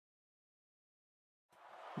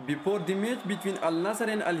Before the match between Al Nassr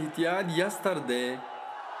and Al Ittihad yesterday,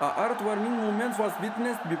 a heartwarming moment was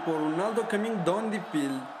witnessed before Ronaldo coming down the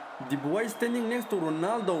field. The boy standing next to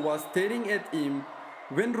Ronaldo was staring at him.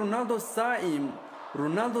 When Ronaldo saw him,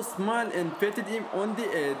 Ronaldo smiled and patted him on the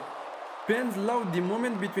head. Fans loved the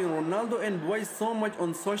moment between Ronaldo and boy so much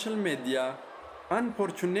on social media.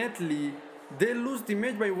 Unfortunately, they lose the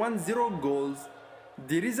match by 1-0 goals.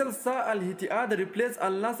 The result saw Al Ittihad replace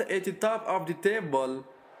Al Nassr at the top of the table.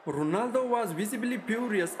 Ronaldo was visibly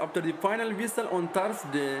furious after the final whistle on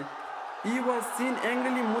Thursday. He was seen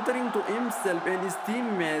angrily muttering to himself and his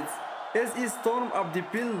teammates as he stormed up the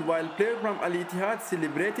field while players from Al Ittihad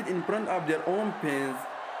celebrated in front of their own fans.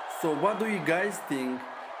 So what do you guys think?